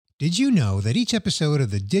Did you know that each episode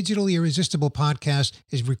of the Digital Irresistible podcast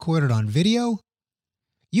is recorded on video?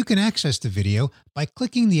 You can access the video by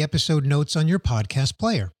clicking the episode notes on your podcast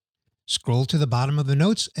player. Scroll to the bottom of the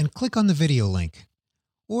notes and click on the video link.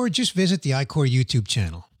 Or just visit the iCore YouTube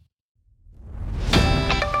channel.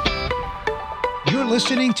 You're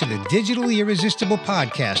listening to the Digital Irresistible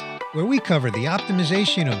podcast, where we cover the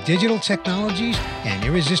optimization of digital technologies and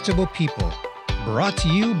irresistible people. Brought to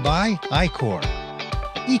you by iCore.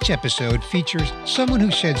 Each episode features someone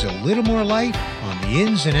who sheds a little more light on the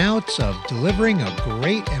ins and outs of delivering a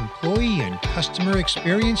great employee and customer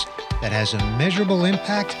experience that has a measurable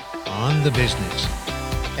impact on the business.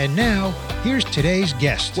 And now, here's today's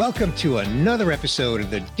guest. Welcome to another episode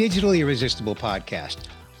of the Digital Irresistible podcast.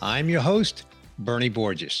 I'm your host, Bernie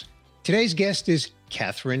Borges. Today's guest is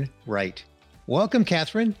Catherine Wright. Welcome,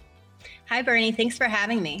 Catherine. Hi, Bernie. Thanks for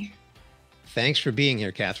having me. Thanks for being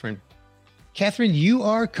here, Catherine. Catherine, you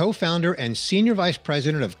are co-founder and senior vice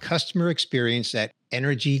president of customer experience at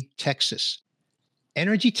Energy Texas.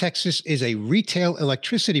 Energy Texas is a retail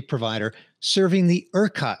electricity provider serving the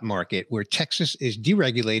ERCOT market, where Texas is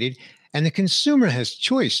deregulated and the consumer has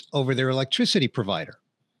choice over their electricity provider.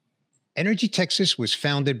 Energy Texas was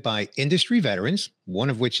founded by industry veterans, one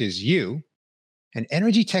of which is you, and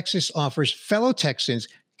Energy Texas offers fellow Texans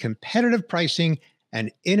competitive pricing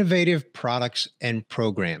and innovative products and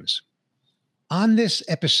programs. On this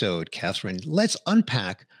episode, Catherine, let's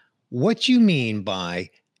unpack what you mean by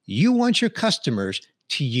you want your customers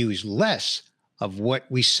to use less of what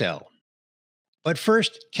we sell. But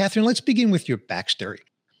first, Catherine, let's begin with your backstory.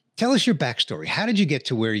 Tell us your backstory. How did you get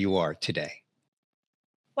to where you are today?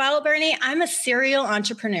 Well, Bernie, I'm a serial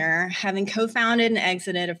entrepreneur, having co-founded and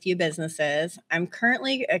exited a few businesses. I'm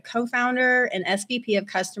currently a co-founder and SVP of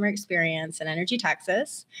Customer Experience at Energy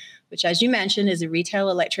Texas, which, as you mentioned, is a retail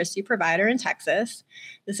electricity provider in Texas.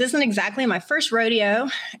 This isn't exactly my first rodeo,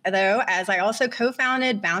 though, as I also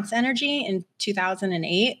co-founded Bounce Energy in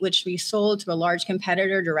 2008, which we sold to a large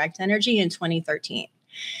competitor, Direct Energy, in 2013.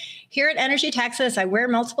 Here at Energy Texas, I wear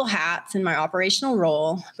multiple hats in my operational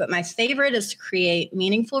role, but my favorite is to create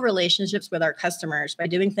meaningful relationships with our customers by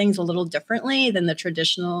doing things a little differently than the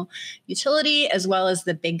traditional utility, as well as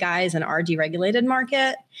the big guys in our deregulated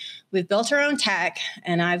market. We've built our own tech,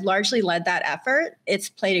 and I've largely led that effort. It's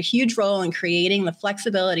played a huge role in creating the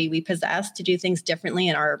flexibility we possess to do things differently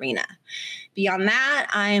in our arena. Beyond that,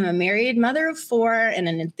 I am a married mother of 4 and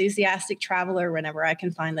an enthusiastic traveler whenever I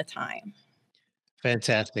can find the time.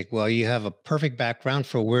 Fantastic. Well, you have a perfect background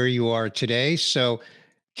for where you are today. So,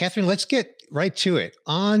 Catherine, let's get right to it.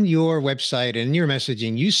 On your website and in your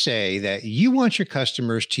messaging, you say that you want your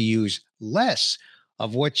customers to use less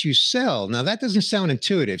of what you sell. Now, that doesn't sound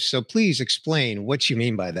intuitive. So please explain what you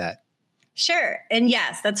mean by that. Sure. And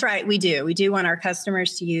yes, that's right. We do. We do want our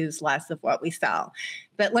customers to use less of what we sell.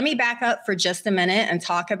 But let me back up for just a minute and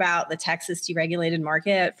talk about the Texas deregulated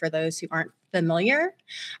market for those who aren't familiar.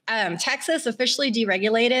 Texas officially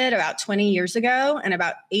deregulated about 20 years ago, and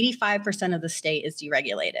about 85% of the state is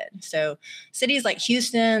deregulated. So cities like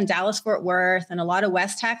Houston, Dallas-Fort Worth, and a lot of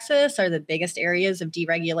West Texas are the biggest areas of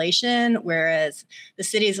deregulation, whereas the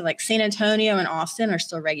cities like San Antonio and Austin are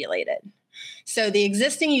still regulated. So the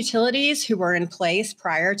existing utilities who were in place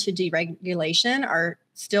prior to deregulation are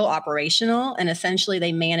still operational, and essentially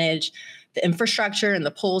they manage the infrastructure and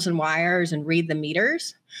the poles and wires and read the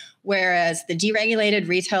meters. Whereas the deregulated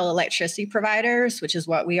retail electricity providers, which is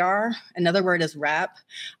what we are, another word is rep,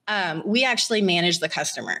 we actually manage the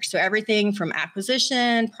customer. So everything from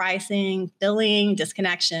acquisition, pricing, billing,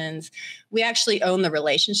 disconnections, we actually own the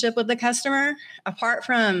relationship with the customer. Apart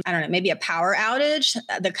from, maybe a power outage,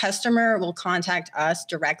 the customer will contact us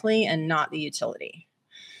directly and not the utility.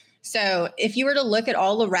 So if you were to look at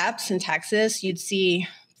all the reps in Texas, you'd see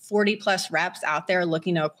 40 plus reps out there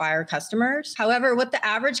looking to acquire customers. However, what the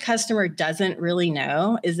average customer doesn't really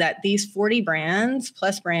know is that these 40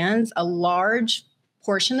 plus brands, a large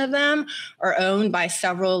portion of them are owned by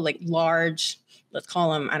several large, let's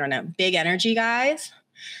call them, big energy guys.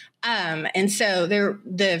 And so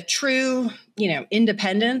the true,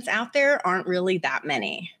 independents out there aren't really that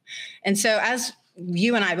many. And so as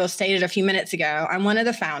you and I both stated a few minutes ago, I'm one of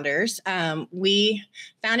the founders. We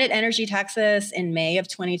founded Energy Texas in May of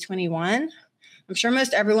 2021. I'm sure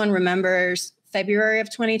most everyone remembers February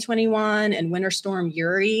of 2021 and Winter Storm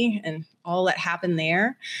Uri and all that happened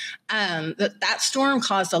there. That storm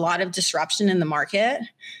caused a lot of disruption in the market,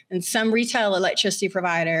 and some retail electricity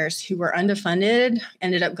providers who were underfunded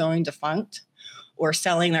ended up going defunct or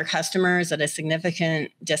selling their customers at a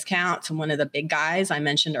significant discount to one of the big guys I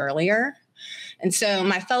mentioned earlier. And so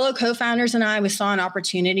my fellow co-founders and I, we saw an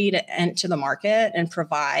opportunity to enter the market and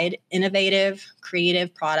provide innovative,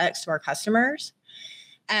 creative products to our customers.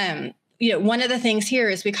 One of the things here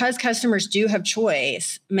is because customers do have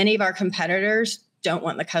choice, many of our competitors don't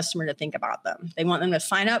want the customer to think about them. They want them to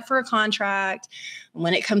sign up for a contract.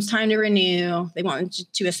 When it comes time to renew, they want them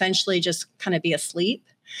to essentially just kind of be asleep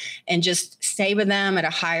and just stay with them at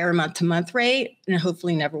a higher month-to-month rate and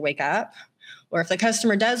hopefully never wake up. Or if the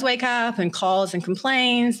customer does wake up and calls and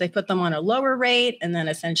complains, they put them on a lower rate and then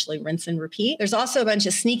essentially rinse and repeat. There's also a bunch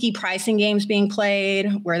of sneaky pricing games being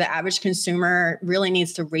played where the average consumer really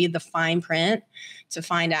needs to read the fine print to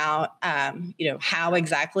find out, how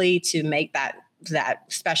exactly to make that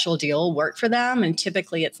special deal work for them. And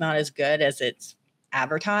typically it's not as good as it's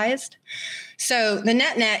advertised. So the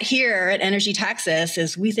net here at Energy Texas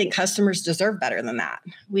is we think customers deserve better than that.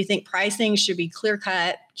 We think pricing should be clear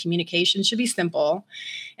cut, communication should be simple,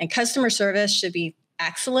 and customer service should be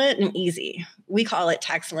excellent and easy. We call it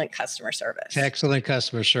excellent customer service. Excellent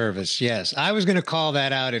customer service. Yes. I was going to call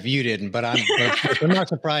that out if you didn't, but I'm not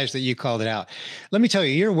surprised that you called it out. Let me tell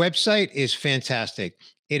you, your website is fantastic.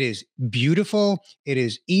 It is beautiful. It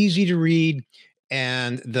is easy to read.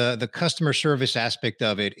 And the customer service aspect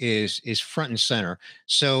of it is front and center.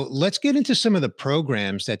 So let's get into some of the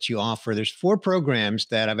programs that you offer. There's 4 programs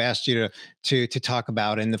that I've asked you to talk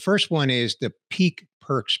about. And the first one is the Peak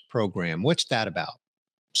Perks program. What's that about?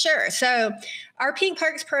 Sure. So our Peak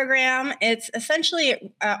Perks program, it's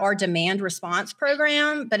essentially our demand response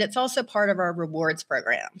program, but it's also part of our rewards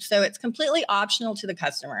program. So it's completely optional to the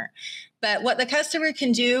customer. But what the customer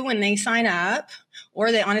can do when they sign up, or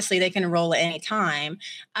they can enroll at any time,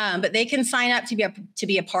 but they can sign up to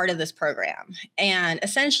be a part of this program. And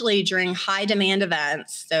essentially during high demand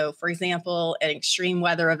events, so for example, an extreme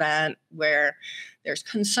weather event where there's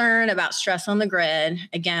concern about stress on the grid.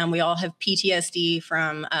 Again, we all have PTSD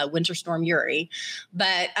from Winter Storm Uri.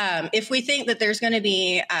 But if we think that there's going to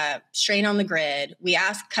be a strain on the grid, we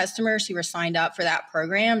ask customers who are signed up for that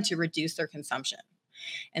program to reduce their consumption.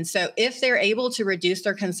 And so if they're able to reduce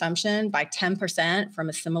their consumption by 10% from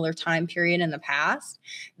a similar time period in the past,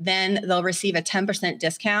 then they'll receive a 10%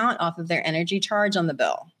 discount off of their energy charge on the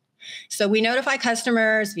bill. So we notify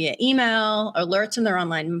customers via email, alerts in their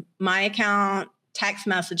online My Account, text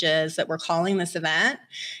messages that we're calling this event.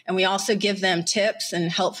 And we also give them tips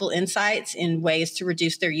and helpful insights in ways to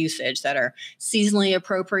reduce their usage that are seasonally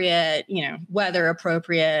appropriate, weather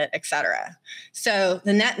appropriate, et cetera. So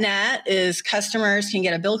the net is customers can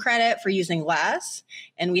get a bill credit for using less,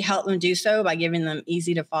 and we help them do so by giving them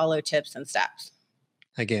easy to follow tips and steps.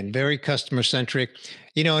 Again, very customer centric.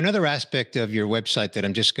 Another aspect of your website that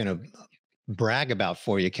I'm just going to brag about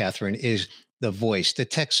for you, Catherine, is the voice, the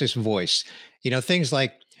Texas voice. Things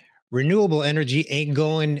like renewable energy ain't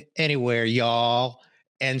going anywhere, y'all.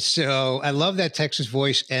 And so I love that Texas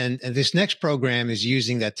voice. And this next program is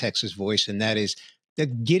using that Texas voice, and that is the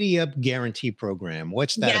Giddy Up Guarantee program.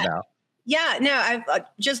 What's that about? Yeah, no, I've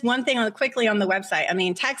just one thing quickly on the website. I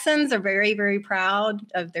mean, Texans are very, very proud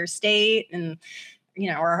of their state and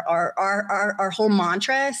our whole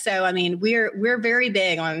mantra. So, I mean, we're very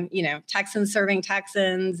big on, Texans serving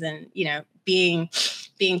Texans and, being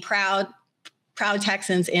proud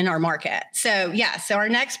Texans in our market. So our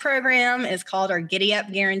next program is called our Giddy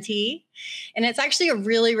Up Guarantee. And it's actually a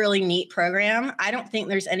really, really neat program. I don't think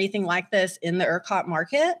there's anything like this in the ERCOT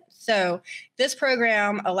market. So this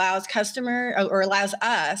program allows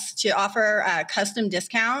us to offer custom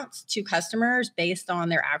discounts to customers based on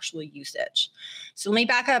their actual usage. So let me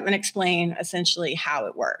back up and explain essentially how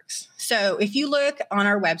it works. So if you look on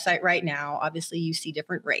our website right now, obviously you see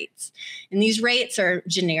different rates. And these rates are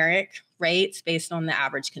generic rates based on the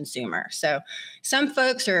average consumer. So some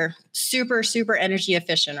folks are super, super energy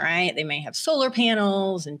efficient, right? They may have solar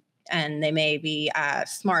panels and they may be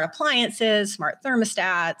smart appliances, smart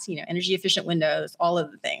thermostats, energy efficient windows, all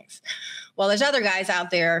of the things. Well, there's other guys out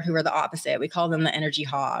there who are the opposite. We call them the energy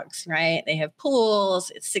hogs, right? They have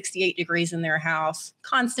pools. It's 68 degrees in their house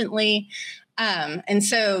constantly. And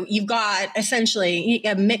so you've got essentially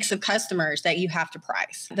a mix of customers that you have to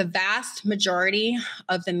price. The vast majority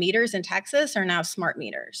of the meters in Texas are now smart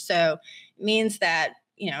meters. So it means that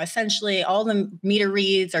essentially all the meter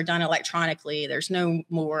reads are done electronically. There's no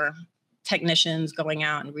more technicians going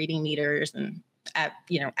out and reading meters and at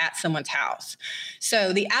someone's house.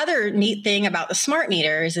 So the other neat thing about the smart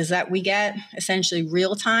meters is that we get essentially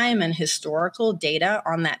real-time and historical data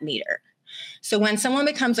on that meter. So when someone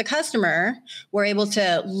becomes a customer, we're able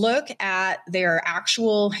to look at their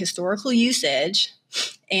actual historical usage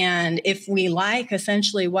And if we like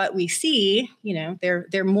essentially what we see,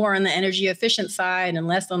 they're more on the energy efficient side and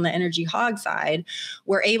less on the energy hog side,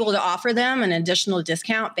 we're able to offer them an additional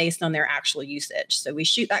discount based on their actual usage. So we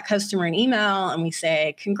shoot that customer an email and we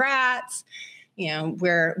say, congrats.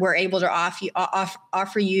 We're able to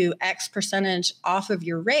offer you X percentage off of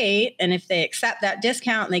your rate. And if they accept that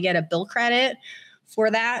discount and they get a bill credit for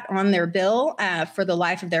that on their bill for the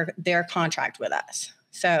life of their contract with us.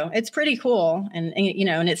 So it's pretty cool. And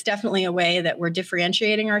it's definitely a way that we're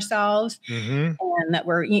differentiating ourselves and that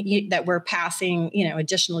we're passing,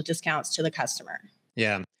 additional discounts to the customer.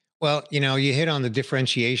 Yeah. Well, you hit on the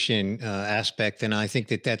differentiation aspect, and I think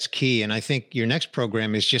that that's key. And I think your next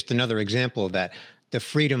program is just another example of that, the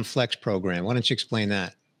Freedom Flex program. Why don't you explain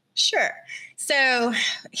that? Sure. So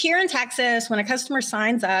here in Texas, when a customer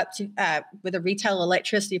signs up with a retail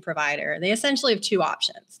electricity provider, they essentially have two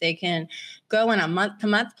options. They can go in a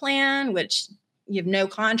month-to-month plan, which you have no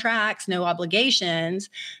contracts, no obligations.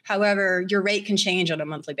 However, your rate can change on a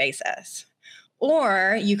monthly basis.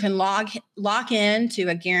 Or you can lock in to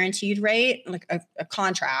a guaranteed rate, like a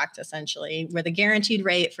contract, essentially, with a guaranteed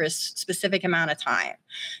rate for a specific amount of time.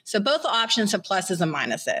 So both options have pluses and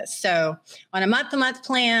minuses. So on a month-to-month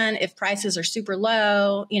plan, if prices are super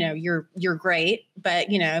low, you're great. But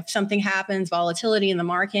if something happens, volatility in the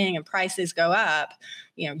market and prices go up,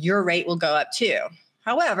 your rate will go up too.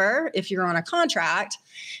 However, if you're on a contract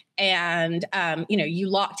and you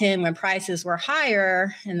locked in when prices were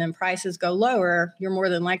higher and then prices go lower, you're more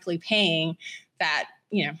than likely paying that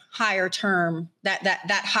higher term, that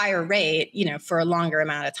higher rate, for a longer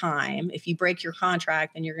amount of time. If you break your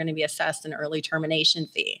contract, then you're going to be assessed an early termination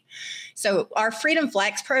fee. So our Freedom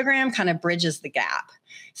Flex program kind of bridges the gap.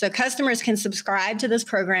 So customers can subscribe to this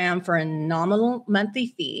program for a nominal monthly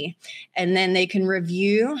fee, and then they can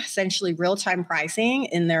review essentially real-time pricing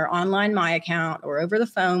in their online My Account or over the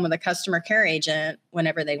phone with a customer care agent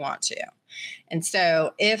whenever they want to. And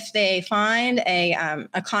so if they find a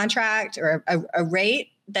contract or a rate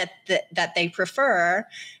that they prefer,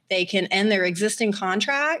 they can end their existing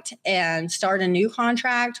contract and start a new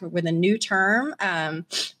contract with a new term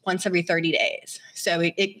once every 30 days. So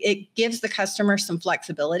it gives the customer some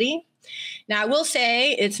flexibility. Now, I will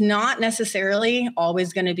say it's not necessarily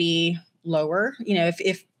always going to be lower.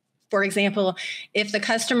 If for example, if the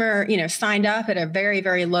customer, signed up at a very,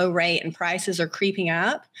 very low rate and prices are creeping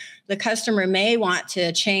up, the customer may want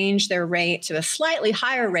to change their rate to a slightly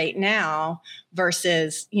higher rate now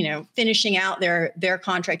versus, finishing out their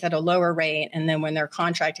contract at a lower rate. And then when their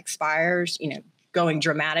contract expires, going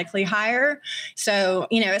dramatically higher. So,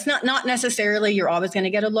 it's not necessarily you're always going to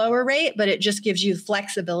get a lower rate, but it just gives you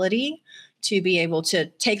flexibility to be able to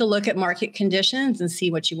take a look at market conditions and see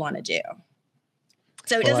what you want to do.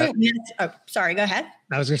 So it doesn't. Sorry, go ahead.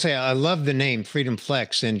 I was going to say, I love the name Freedom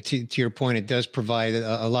Flex. And to your point, it does provide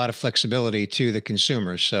a lot of flexibility to the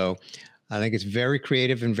consumer. So I think it's very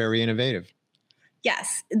creative and very innovative.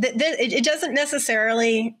 Yes. It doesn't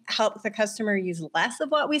necessarily help the customer use less of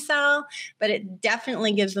what we sell, but it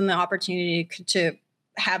definitely gives them the opportunity to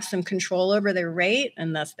have some control over their rate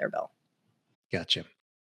and thus their bill. Gotcha.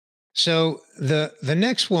 So the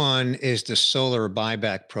next one is the solar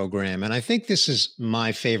buyback program, and I think this is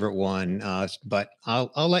my favorite one. But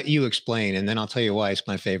I'll let you explain, and then I'll tell you why it's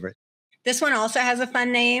my favorite. This one also has a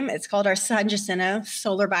fun name. It's called our San Jacinto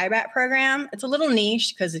Solar Buyback Program. It's a little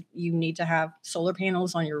niche because you need to have solar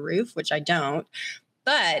panels on your roof, which I don't.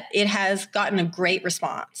 But it has gotten a great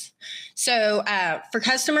response. So for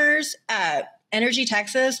customers, Energy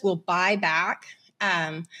Texas will buy back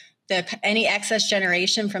any excess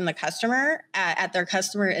generation from the customer at the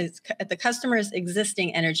customer's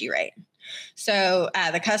existing energy rate. So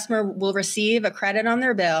the customer will receive a credit on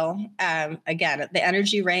their bill, again, at the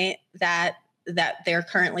energy rate that they're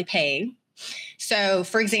currently paying. So,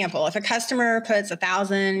 for example, if a customer puts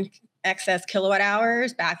 1,000 excess kilowatt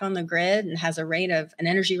hours back on the grid and has an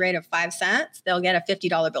energy rate of 5 cents, they'll get a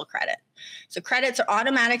 $50 bill credit. So credits are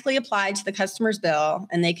automatically applied to the customer's bill,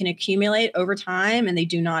 and they can accumulate over time, and they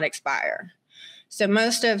do not expire. So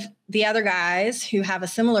most of the other guys who have a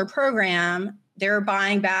similar program, they're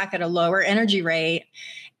buying back at a lower energy rate,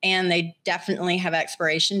 and they definitely have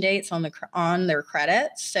expiration dates on their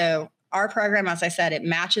credits. So our program, as I said, it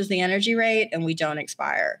matches the energy rate, and we don't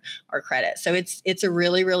expire our credit. So it's a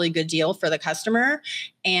really, really good deal for the customer,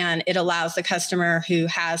 and it allows the customer who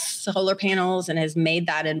has solar panels and has made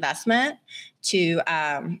that investment to,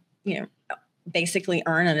 basically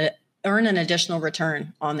earn an additional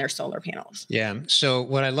return on their solar panels. Yeah. So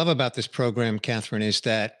what I love about this program, Catherine, is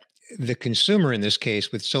that the consumer in this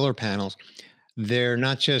case with solar panels, they're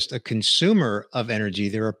not just a consumer of energy,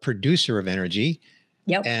 they're a producer of energy.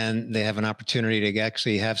 Yep. and they have an opportunity to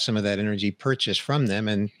actually have some of that energy purchased from them.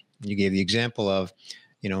 And you gave the example of,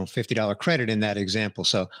 $50 credit in that example.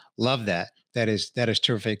 So love that. That is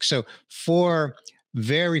terrific. So for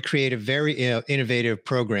very creative, very innovative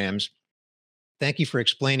programs, thank you for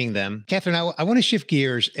explaining them. Catherine, I want to shift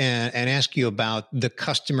gears and ask you about the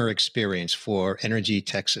customer experience for Energy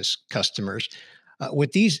Texas customers.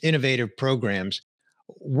 With these innovative programs,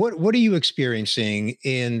 what are you experiencing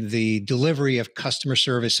in the delivery of customer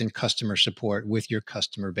service and customer support with your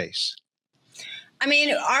customer base? I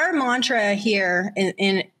mean, our mantra here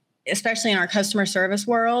in especially in our customer service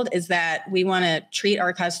world is that we want to treat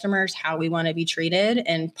our customers how we want to be treated.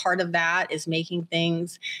 And part of that is making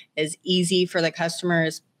things as easy for the customer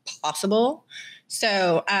as possible.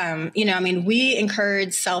 So, we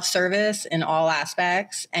encourage self-service in all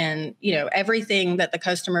aspects, and, everything that the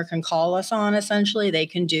customer can call us on, essentially, they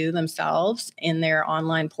can do themselves in their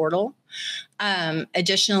online portal.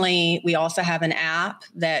 Additionally, we also have an app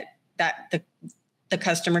that the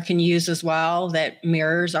customer can use as well that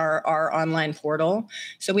mirrors our online portal.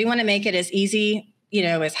 So we want to make it as easy,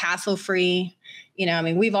 as hassle-free.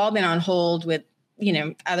 We've all been on hold with,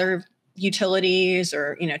 other utilities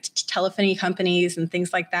or, telephony companies and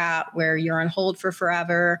things like that, where you're on hold for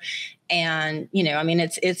forever. And,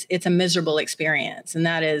 it's a miserable experience. And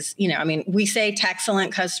that is, we say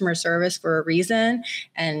excellent customer service for a reason.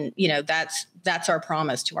 And, that's our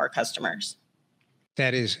promise to our customers.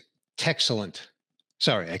 That is excellent.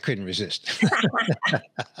 Sorry, I couldn't resist.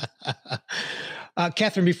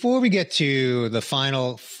 Catherine, before we get to the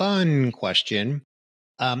final fun question,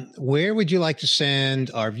 where would you like to send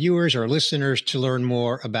our viewers or listeners to learn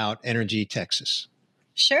more about Energy Texas?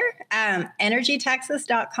 Sure.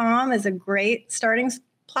 EnergyTexas.com is a great starting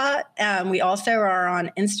spot. We also are on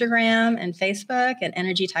Instagram and Facebook at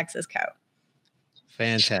Energy Texas Co.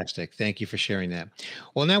 Fantastic. Thank you for sharing that.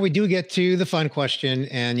 Well, now we do get to the fun question.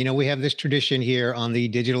 And, we have this tradition here on the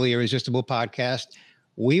Digitally Irresistible podcast.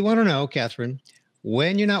 We want to know, Catherine,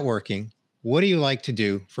 when you're not working, what do you like to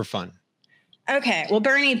do for fun? Okay. Well,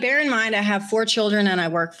 Bernie, bear in mind, I have 4 children and I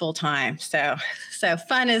work full time. So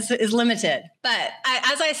fun is limited. But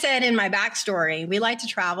as I said in my backstory, we like to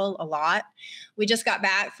travel a lot. We just got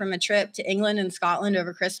back from a trip to England and Scotland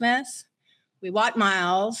over Christmas. We walked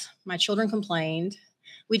miles. My children complained.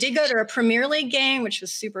 We did go to a Premier League game, which was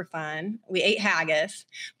super fun. We ate haggis.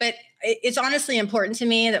 But it's honestly important to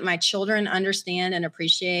me that my children understand and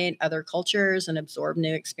appreciate other cultures and absorb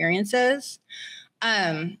new experiences.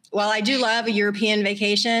 While I do love a European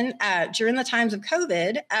vacation, during the times of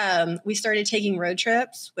COVID, we started taking road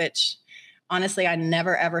trips, which honestly, I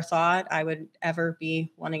never, ever thought I would ever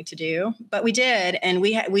be wanting to do, but we did. And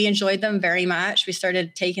we enjoyed them very much. We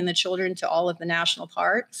started taking the children to all of the national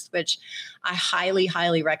parks, which I highly,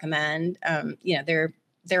 highly recommend.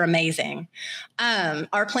 They're amazing.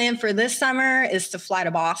 Our plan for this summer is to fly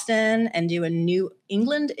to Boston and do a New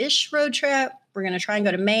England-ish road trip. We're going to try and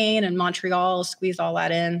go to Maine and Montreal, squeeze all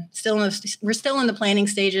that in. We're still in the planning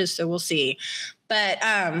stages, so we'll see. But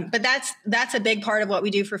that's a big part of what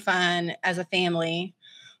we do for fun as a family.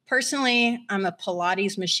 Personally, I'm a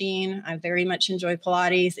Pilates machine. I very much enjoy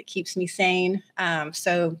Pilates. It keeps me sane.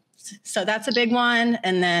 So that's a big one.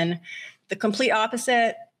 And then the complete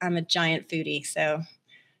opposite, I'm a giant foodie. So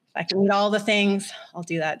if I can eat all the things, I'll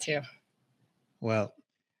do that too. Well,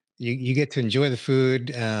 you get to enjoy the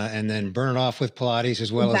food and then burn it off with Pilates,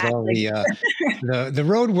 as well as all the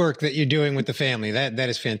road work that you're doing with the family. That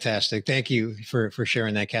is fantastic. Thank you for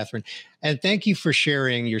sharing that, Catherine. And thank you for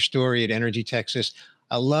sharing your story at Energy Texas.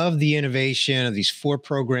 I love the innovation of these 4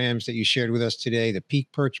 programs that you shared with us today: the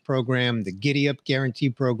Peak Perch program, the Giddy Up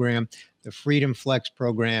Guarantee program, the Freedom Flex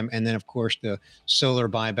program, and then, of course, the Solar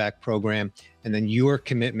Buyback program, and then your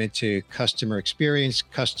commitment to customer experience,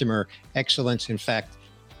 customer excellence. In fact,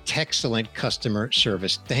 excellent customer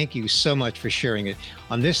service. Thank you so much for sharing it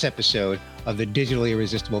on this episode of the Digitally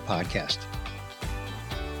Irresistible podcast.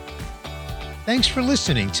 Thanks for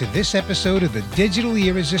listening to this episode of the Digitally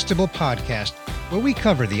Irresistible podcast, where we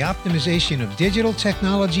cover the optimization of digital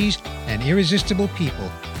technologies and irresistible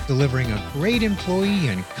people, delivering a great employee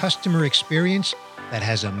and customer experience that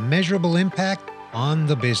has a measurable impact on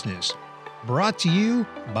the business. Brought to you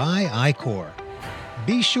by iCor.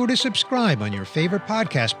 Be sure to subscribe on your favorite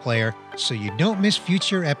podcast player so you don't miss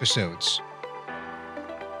future episodes.